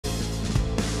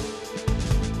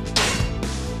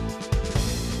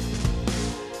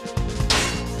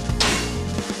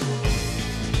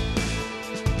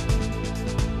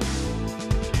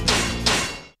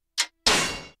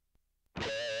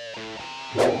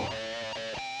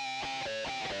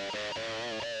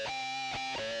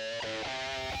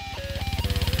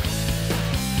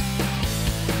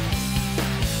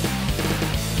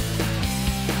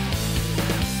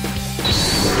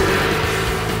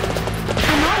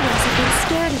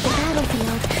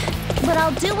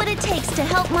I'll do what it takes to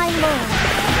help my lord.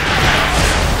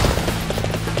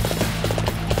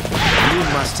 You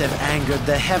must have angered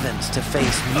the heavens to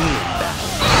face me in battle.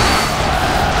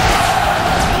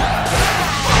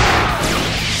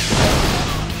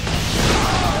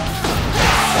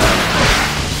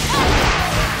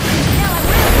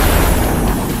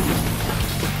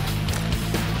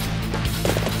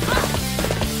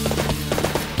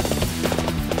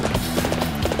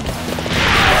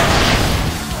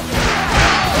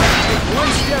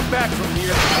 Back from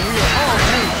here, and we are all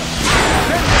doomed.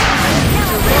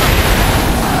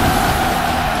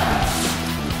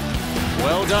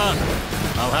 Well done.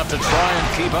 I'll have to try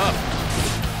and keep up.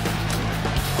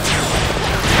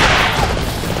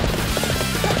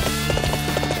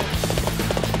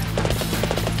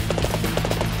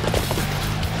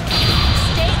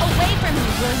 Stay away from me,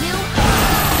 will you?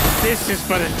 This is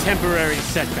but a temporary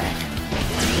setback.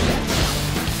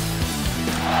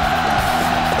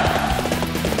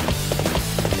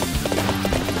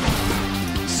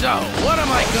 So, what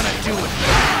am I gonna do with this?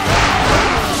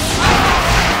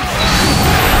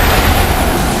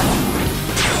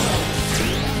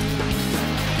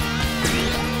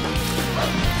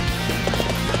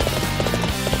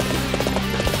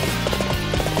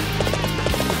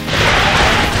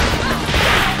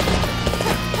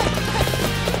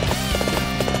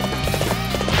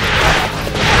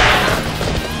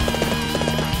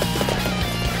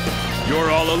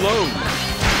 You're all alone.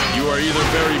 You are either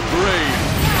very brave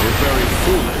or very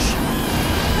foolish.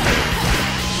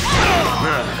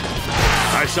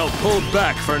 I shall pull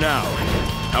back for now.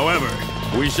 However,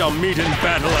 we shall meet in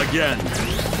battle again.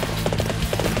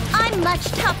 I'm much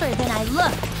tougher than I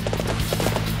look.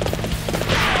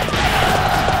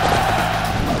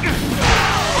 You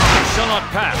shall not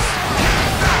pass.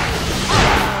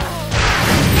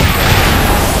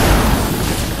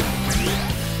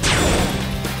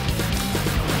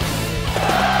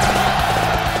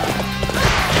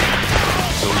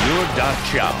 Da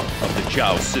Qiao of the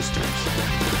Qiao sisters. The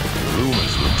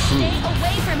rumors were true. Stay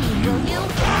away from me, will you?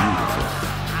 Beautiful.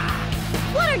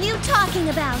 What are you talking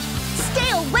about?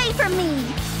 Stay away from me!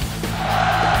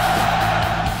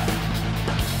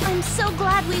 I'm so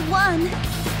glad we won.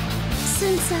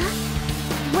 Sun-Ce,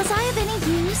 was I of any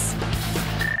use?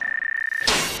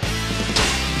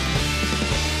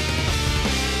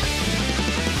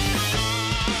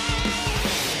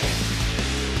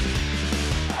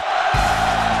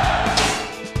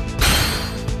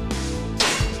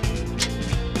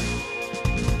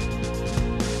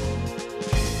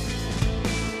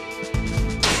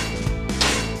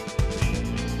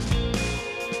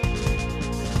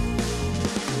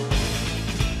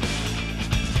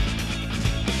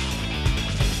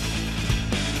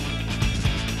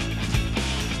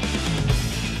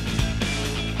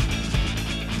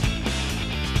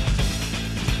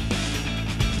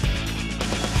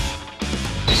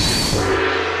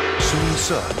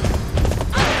 Good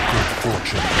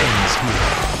fortune ends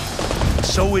here.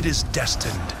 So it is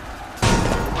destined.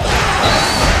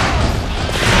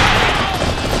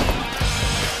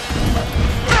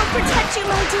 I'll protect you,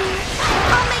 my dear.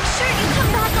 I'll make sure you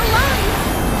come back alive.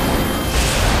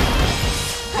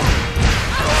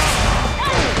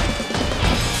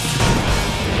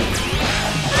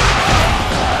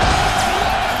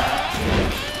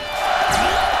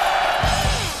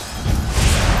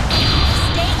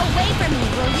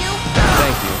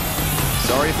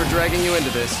 Sorry for dragging you into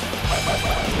this. We're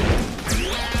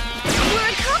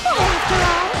a couple after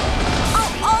all.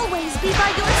 I'll always be by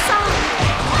your side.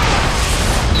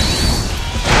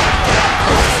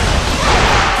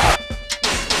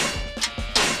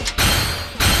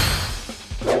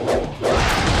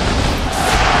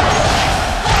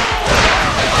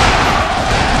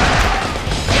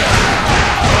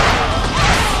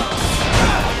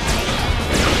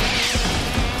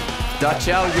 Da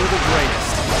Qiao, you're the greatest.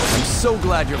 I'm so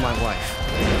glad you're my wife.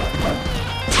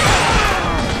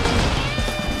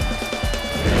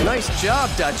 Nice job,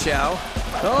 Da Qiao.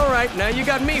 All right, now you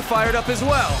got me fired up as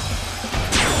well.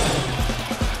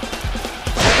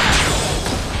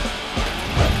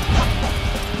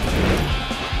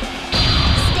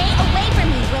 Stay away from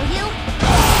me, will you?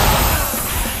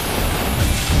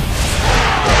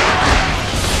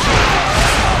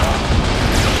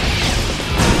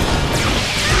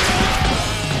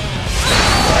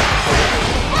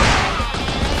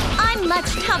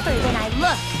 Much tougher than I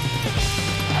look.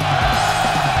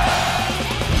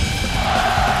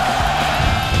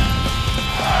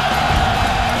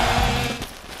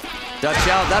 Da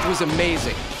Qiao, that was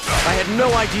amazing. I had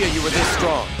no idea you were this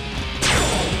strong.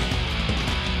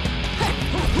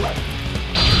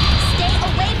 Stay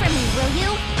away from me, will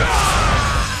you?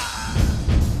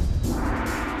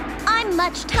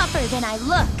 much tougher than I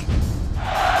look.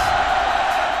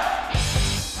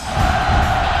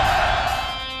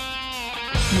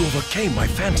 You overcame my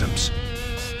phantoms.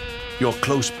 Your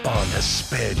close bond has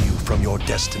spared you from your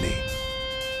destiny.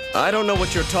 I don't know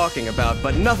what you're talking about,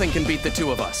 but nothing can beat the two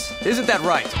of us. Isn't that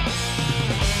right?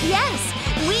 Yes,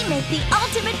 we make the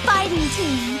ultimate fighting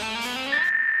team.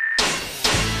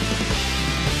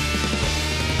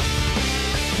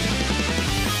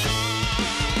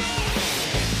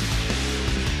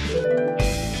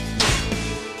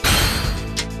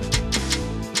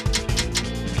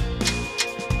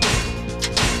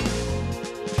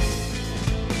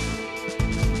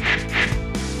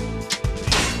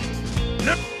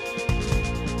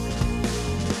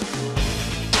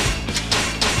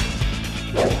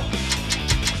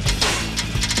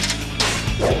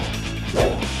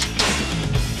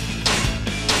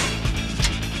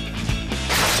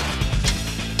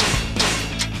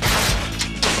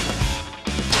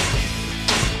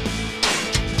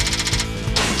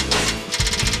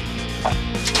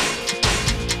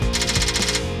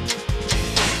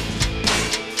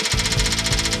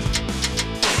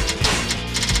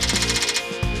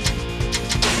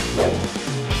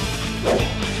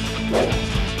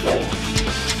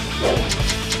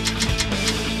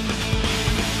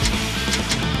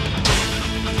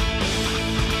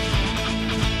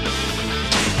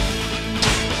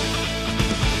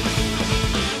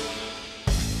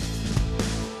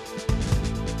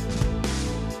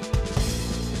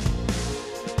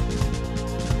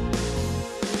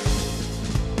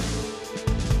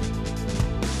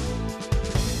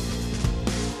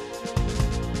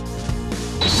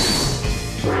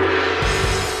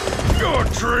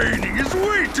 Training is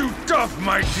way too tough,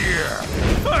 my dear.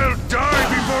 I'll die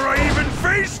before I even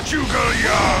face Zhu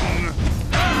Rong.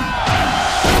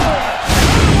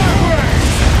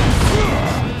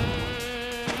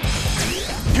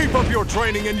 Keep up your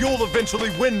training and you'll eventually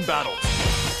win battles.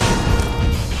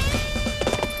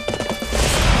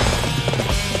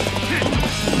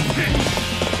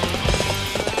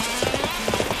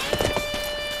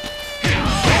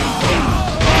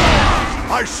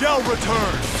 I shall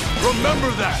return. Remember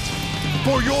that,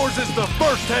 for yours is the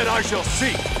first head I shall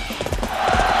seek.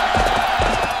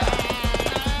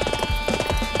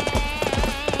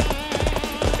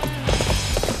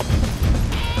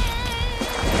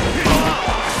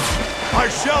 I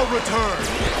shall return.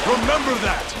 Remember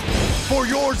that, for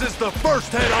yours is the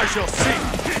first head I shall seek.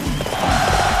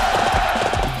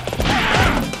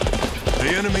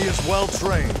 The enemy is well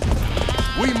trained.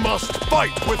 We must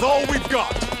fight with all we've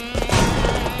got.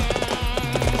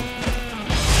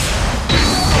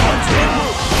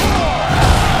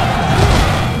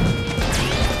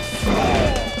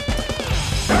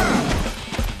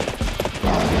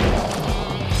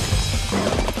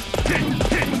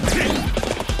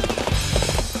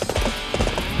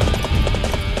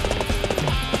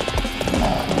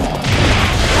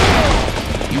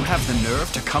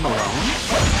 To come alone?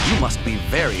 You must be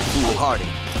very foolhardy.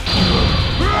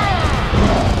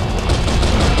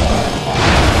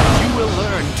 You will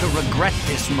learn to regret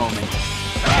this moment.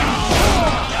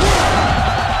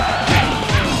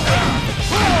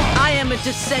 I am a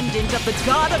descendant of the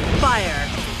god of fire.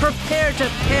 Prepare to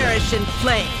perish in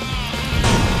flame.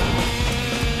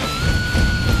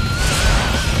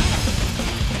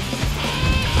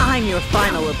 I'm your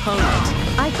final opponent.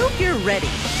 I hope you're ready.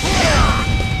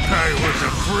 I was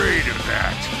afraid of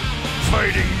that.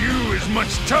 Fighting you is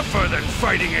much tougher than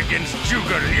fighting against Zhu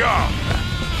Rong.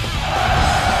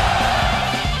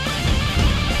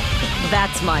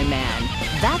 That's my man.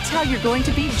 That's how you're going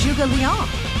to beat Zhu Rong.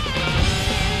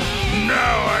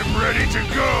 Now I'm ready to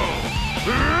go.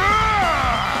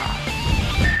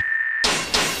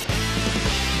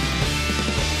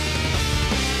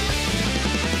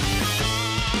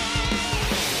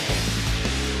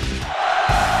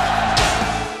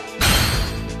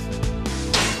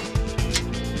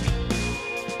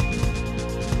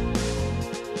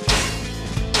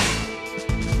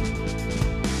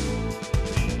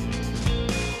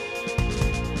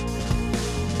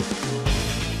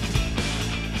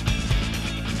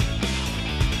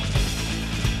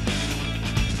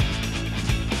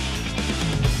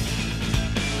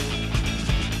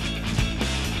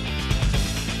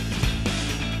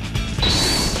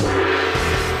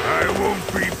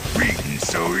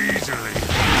 So easily.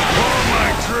 All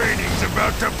my training's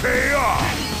about to pay off.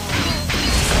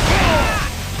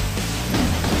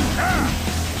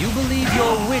 You believe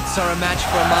your wits are a match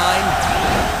for mine?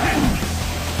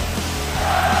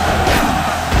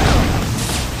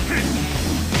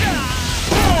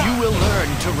 You will learn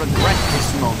to regret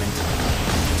this moment.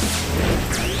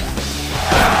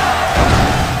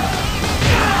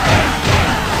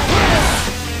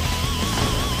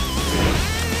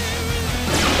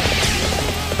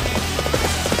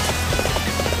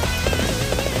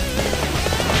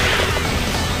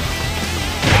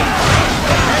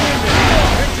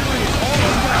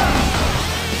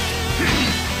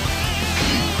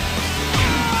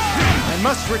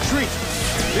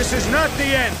 This is not the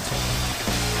end!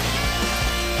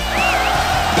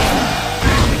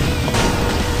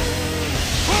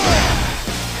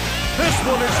 This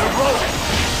one is heroic!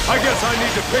 I guess I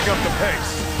need to pick up the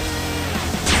pace.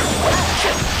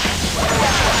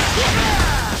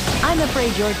 I'm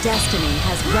afraid your destiny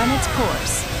has run its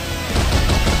course.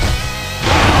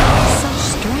 Such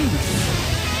strength.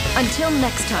 Until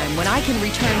next time, when I can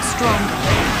return stronger.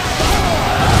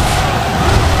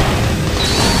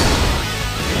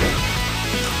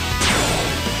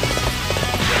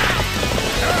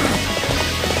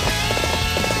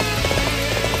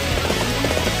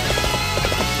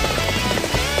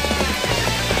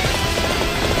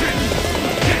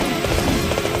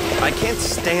 I can't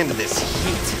stand this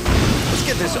heat. Let's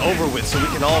get this over with so we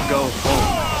can all go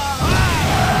home.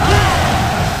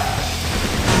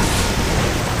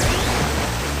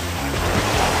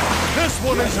 This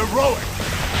one is heroic!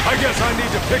 I guess I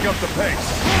need to pick up the pace.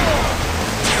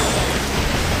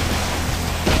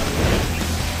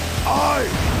 I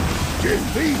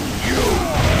defeat you!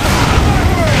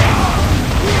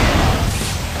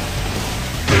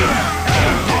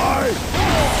 I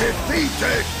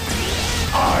defeated!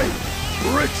 I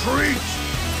retreat!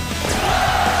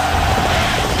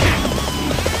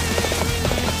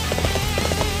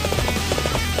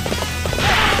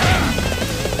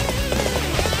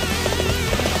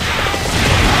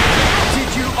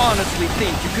 Did you honestly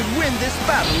think you could win this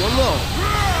battle alone?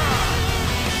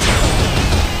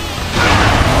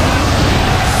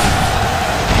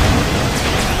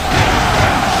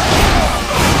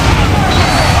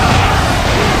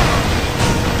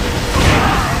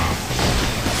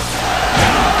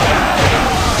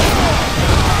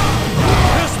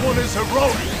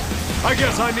 Heroic! I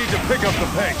guess I need to pick up the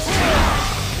pace.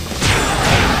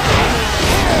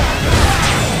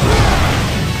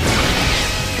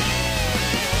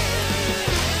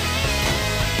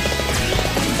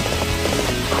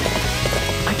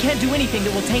 I can't do anything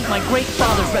that will taint my great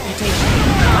father's reputation.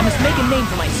 I must make a name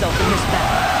for myself in this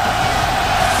battle.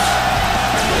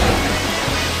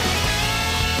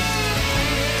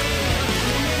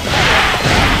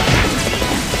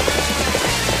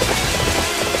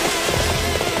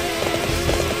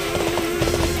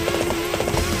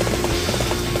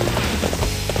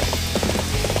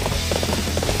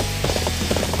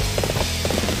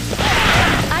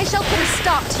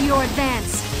 To your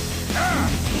advance.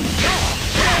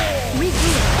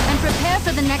 Regroup and prepare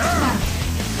for the next battle.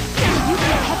 You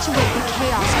perpetuate the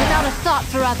chaos without a thought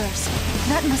for others.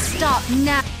 That must stop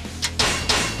now.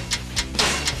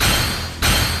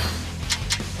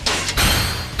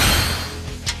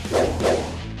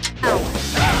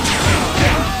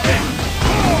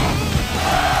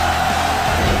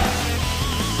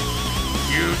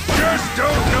 You just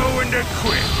don't know when to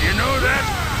quit, you know that?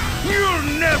 You'll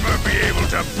never be able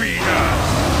to beat us!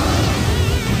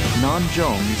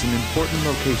 Nanzhong is an important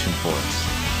location for us.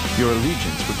 Your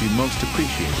allegiance would be most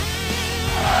appreciated.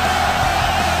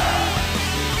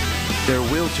 Their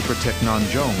will to protect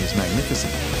Nanzhong is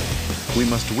magnificent. We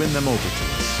must win them over to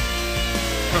us.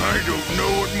 I don't know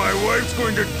what my wife's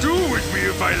going to do with me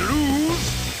if I lose!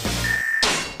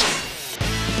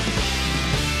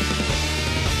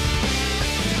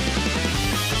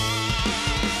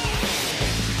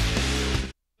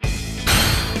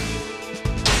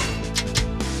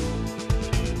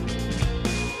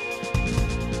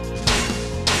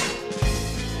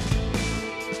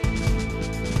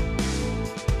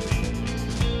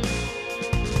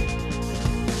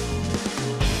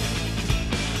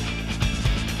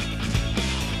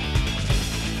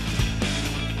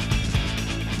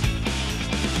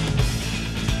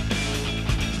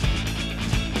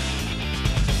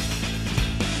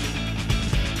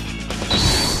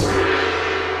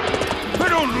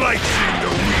 Like seeing the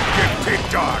weak get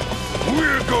picked on.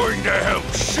 We're going to help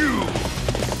Shu.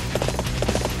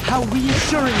 How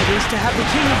reassuring it is to have the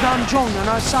King of Nanzhong on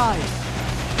our side.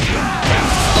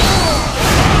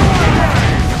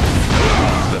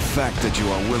 The fact that you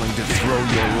are willing to throw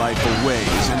your life away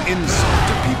is an insult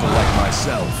to people like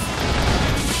myself.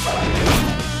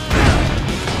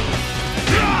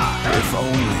 If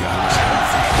only I was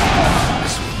healthy,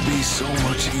 this would be so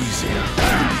much easier.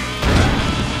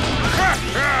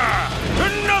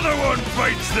 Another one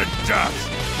bites the dust!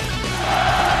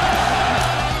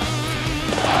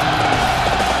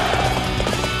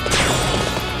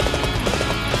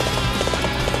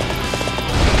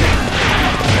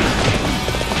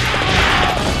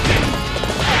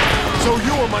 So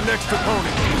you are my next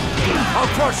opponent. I'll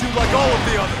crush you like all of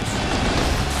the others.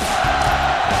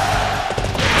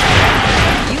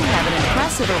 You have an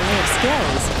impressive array of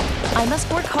skills. I must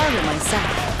work harder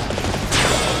myself.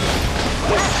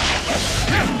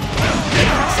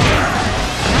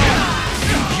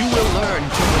 You will learn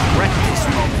to regret this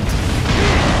moment.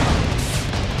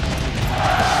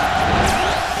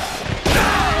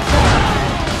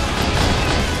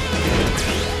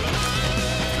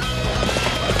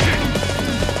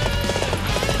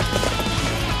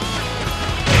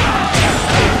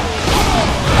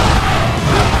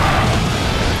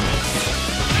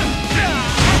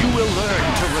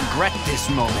 Regret this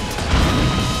moment.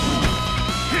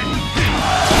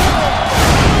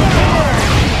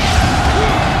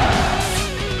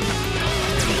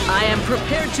 I am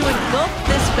prepared to engulf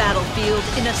this battlefield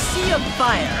in a sea of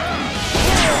fire.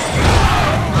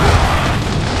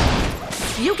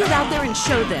 You get out there and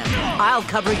show them. I'll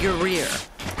cover your rear.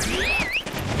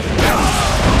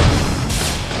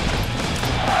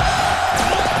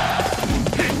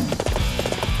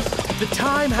 The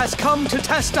time has come to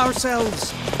test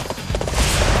ourselves.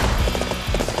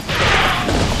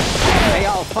 They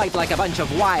all fight like a bunch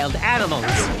of wild animals.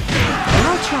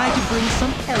 I'll try to bring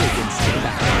some elegance to the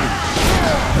battle.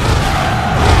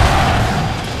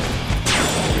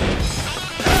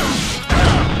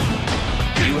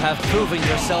 You have proven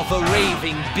yourself a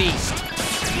raving beast.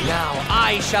 Now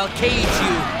I shall cage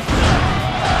you.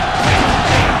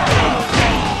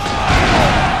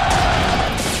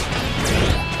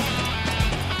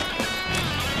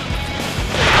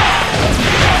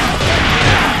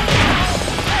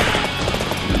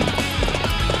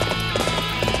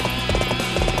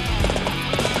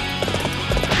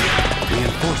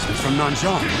 From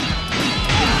Nanzhong.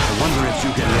 I wonder if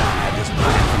Zhuge Liang had this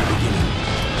plan from the beginning.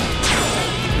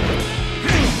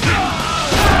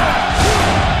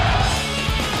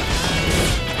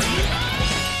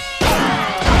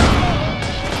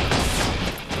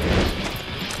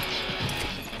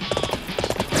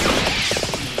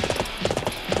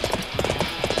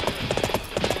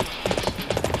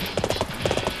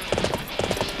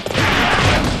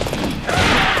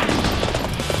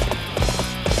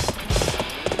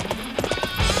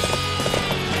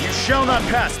 Shall not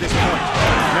pass this point.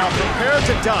 Now prepare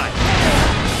to die.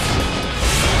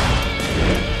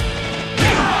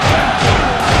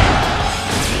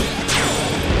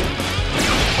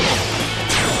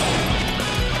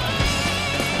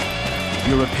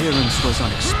 Your appearance was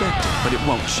unexpected, but it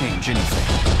won't change anything.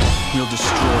 We'll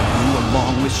destroy you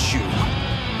along with Shu.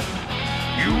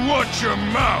 You watch your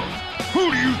mouth! Who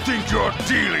do you think you're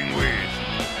dealing with?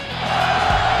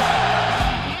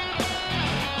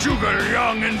 Zhuge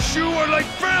Liang and Shu are like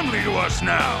family to us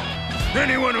now.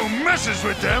 Anyone who messes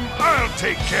with them, I'll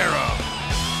take care of.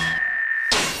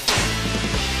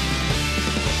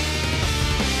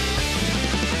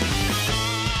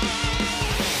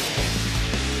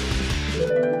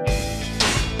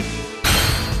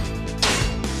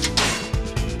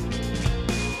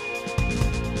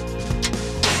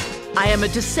 I am a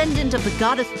descendant of the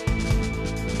goddess...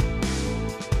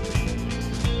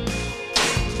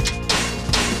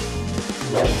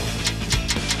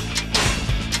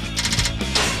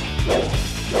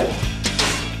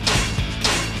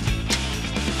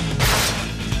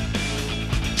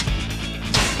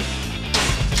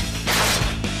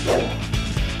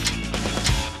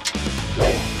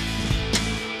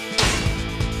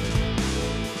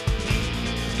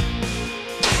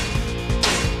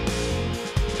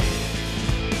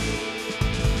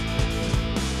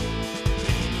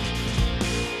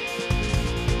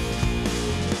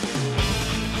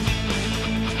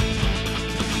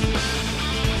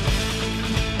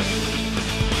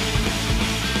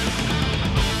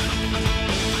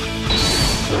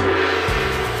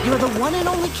 You're the one and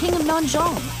only king of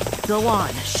Nanzhong. Go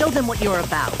on, show them what you're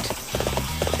about.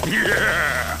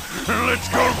 Yeah! Let's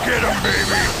go get 'em,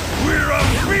 baby! We're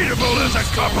unbeatable as a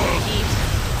couple!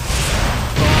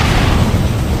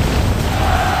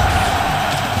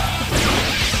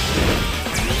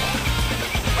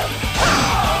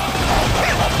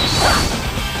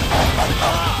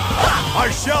 I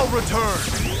shall return.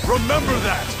 Remember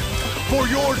that. For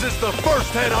yours is the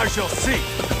first head I shall see.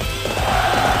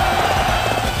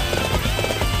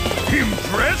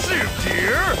 Impressive,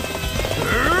 dear!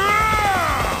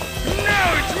 Now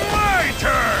it's my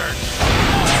turn!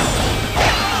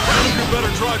 You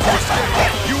better try to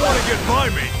escape. You want to get by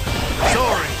me.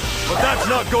 Sorry, but that's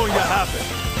not going to happen.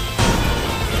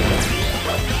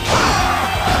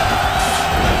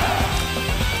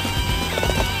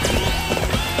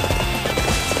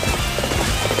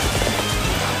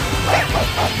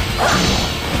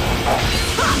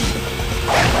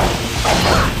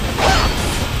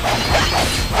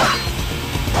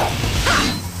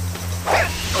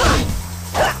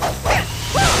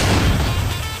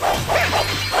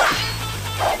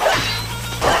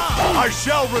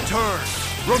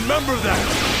 Remember that!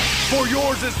 For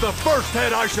yours is the first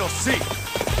head I shall see!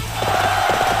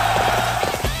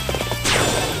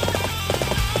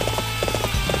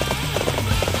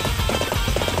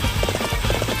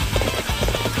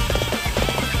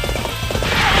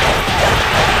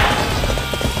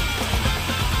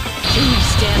 Can you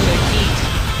stand the heat?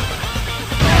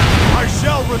 I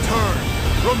shall return!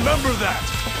 Remember that!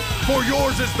 For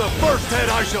yours is the first head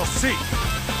I shall see!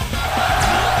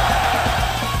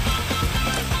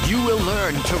 You will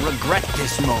learn to regret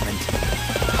this moment.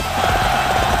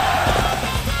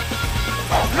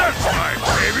 That's my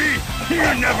baby! You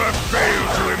never fail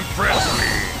to impress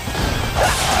me!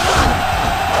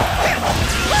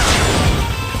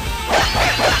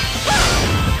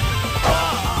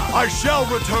 I shall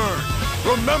return!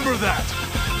 Remember that!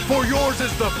 For yours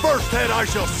is the first head I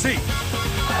shall see!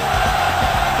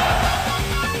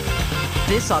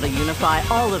 This ought to unify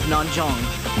all of Nanzhong.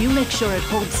 You make sure it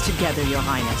holds together, Your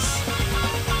Highness.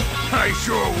 I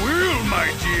sure will,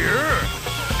 my dear!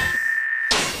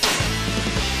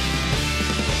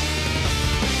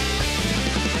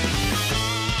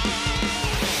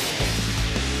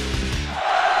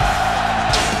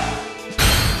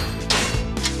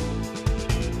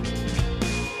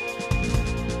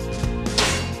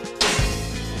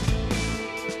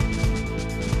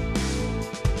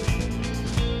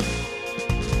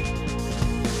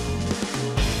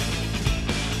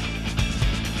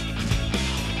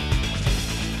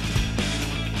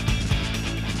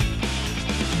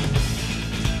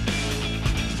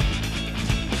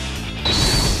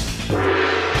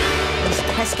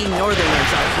 Pesky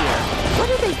northerners are here. What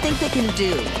do they think they can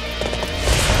do?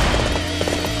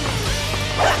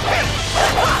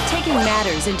 Taking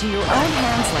matters into your own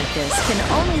hands like this can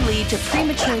only lead to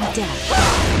premature death.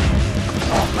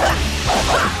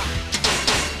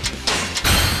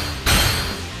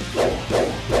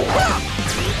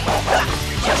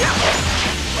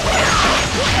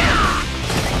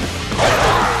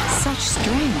 Such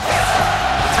strength.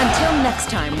 Until next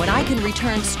time, when I can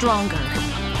return stronger.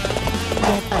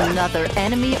 Yet another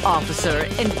enemy officer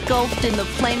engulfed in the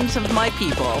flames of my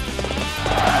people.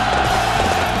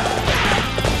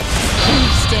 Can you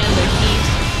stand the heat?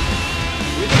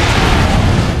 We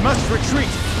must retreat.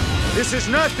 This is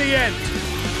not the end.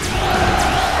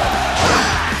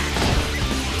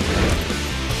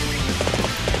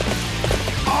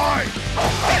 I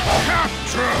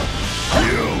capture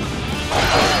you!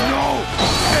 No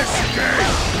escape!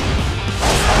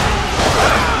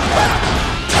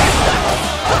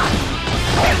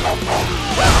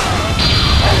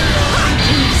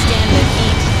 Can you stand the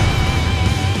heat?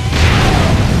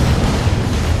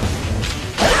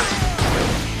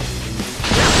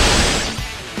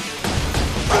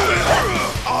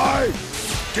 I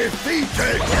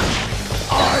defeated!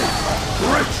 I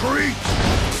retreat!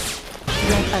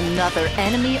 Yet another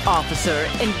enemy officer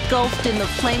engulfed in the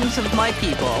flames of my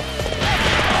people.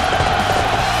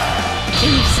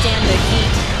 Can you stand the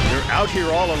heat? You're out here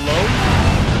all alone?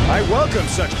 I welcome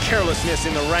such carelessness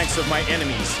in the ranks of my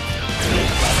enemies.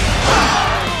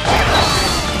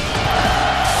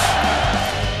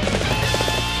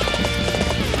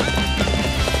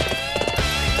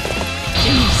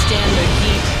 Can you stand the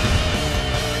heat?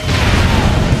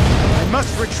 I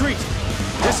must retreat.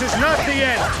 This is not the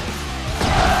end.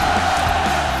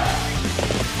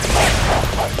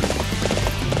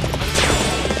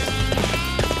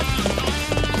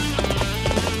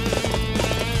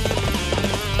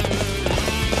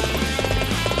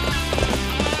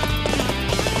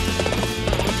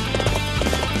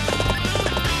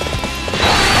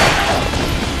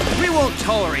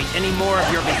 Tolerate any more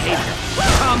of your behavior.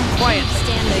 Come quietly.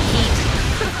 Stand the heat.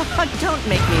 Don't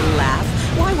make me laugh.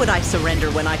 Why would I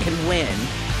surrender when I can win?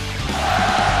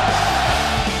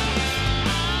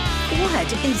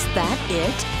 What? Is that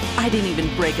it? I didn't even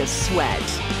break a sweat.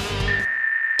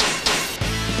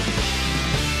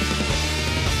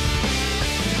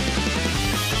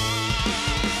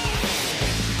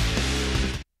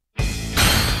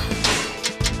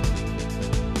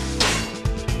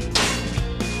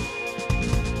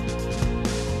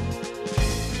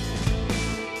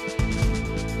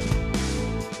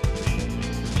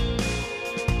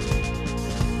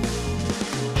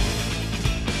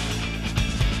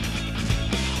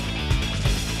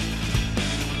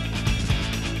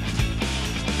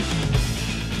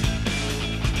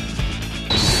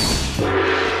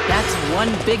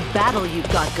 One big battle you've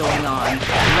got going on.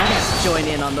 Let us join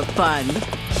in on the fun. You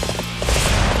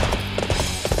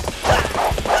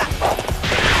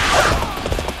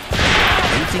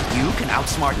think you can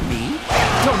outsmart me?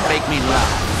 Don't make me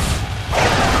laugh.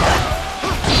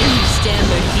 Can you stand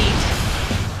the heat?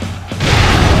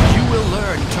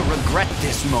 regret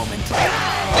this moment.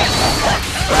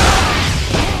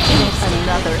 Yet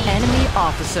another enemy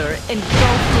officer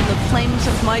engulfed in the flames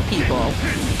of my people.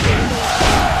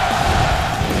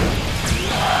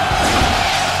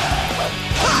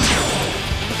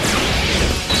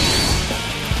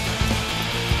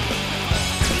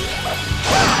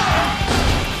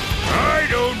 I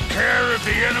don't care if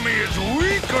the enemy is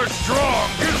weak or strong.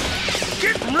 Just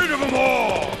get rid of them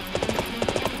all!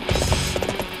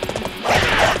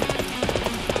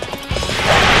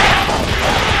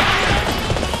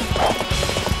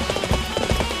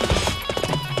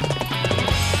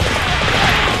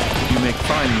 You make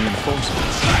fine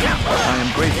reinforcements. I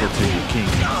am grateful to you, King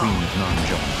and Queen of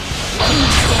Nanzhong.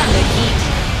 Please stand the heat.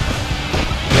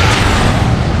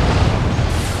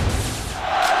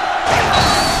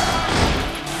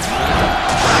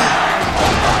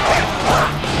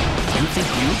 You think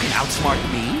you can outsmart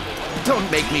me? Don't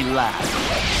make me laugh.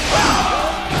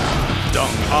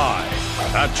 Dung Ai,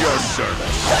 at your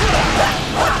service.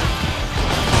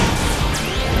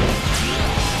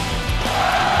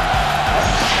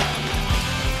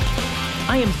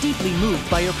 I am deeply moved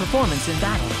by your performance in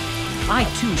battle. I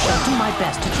too shall do my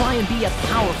best to try and be a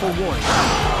powerful warrior.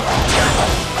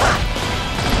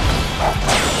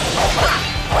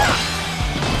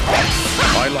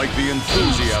 I like the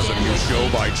enthusiasm you show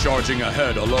by charging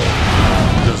ahead alone.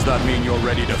 Does that mean you're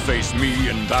ready to face me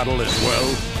in battle as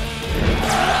well?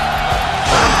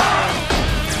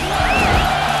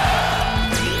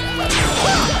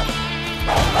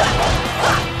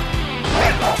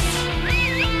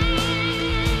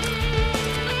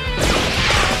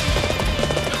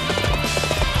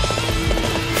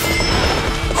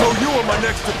 So you are my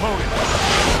next opponent.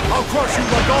 I'll crush you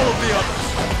like all of the others.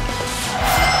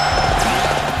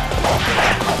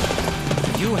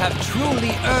 You have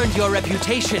truly earned your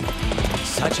reputation.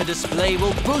 Such a display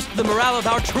will boost the morale of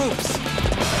our troops.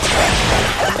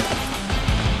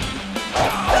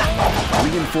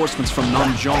 Reinforcements from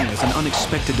Nanzhong is an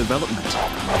unexpected development.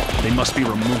 They must be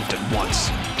removed at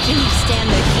once. Please stand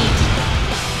the heat.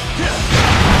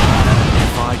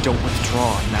 If I don't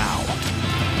withdraw now,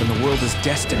 then the world is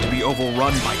destined to be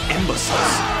overrun by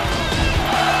imbeciles.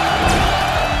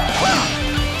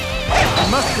 I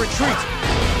must retreat!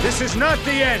 This is not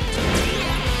the end!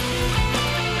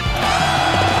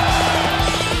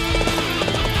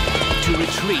 To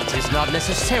retreat is not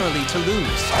necessarily to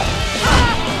lose.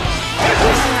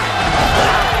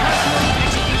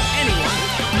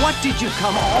 What did you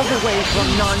come all the way from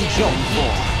Nanzhong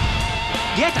for?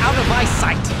 Get out of my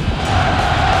sight!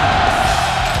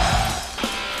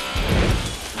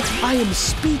 I am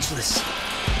speechless.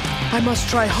 I must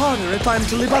try harder if I am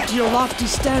to live up to your lofty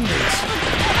standards.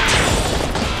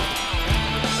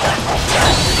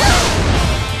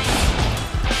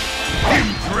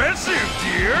 Impressive,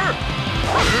 dear!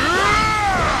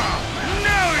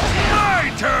 Now it's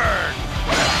my turn!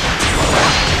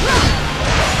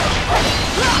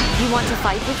 You want to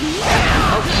fight with me?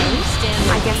 Okay, stand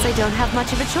I guess I don't have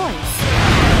much of a choice.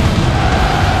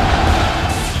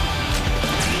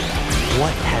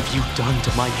 What have you done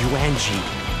to my Yuanji?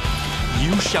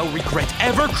 You shall regret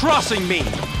ever crossing me!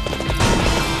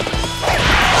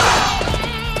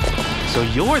 So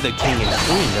you're the king and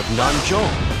queen of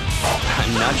Nanzhong.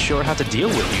 I'm not sure how to deal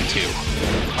with you two.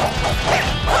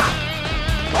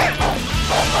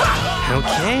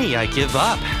 Okay, I give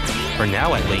up. For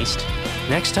now, at least.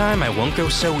 Next time, I won't go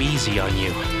so easy on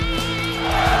you.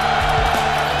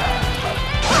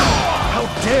 How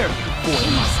dare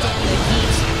you,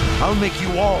 I'll make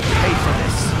you all pay for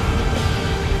this.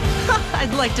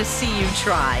 I'd like to see you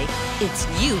try. It's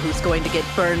you who's going to get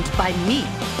burned by me.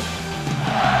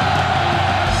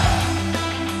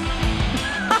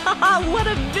 What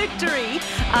a victory!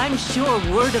 I'm sure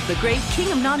word of the great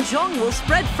King of Nanzhong will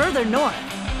spread further north.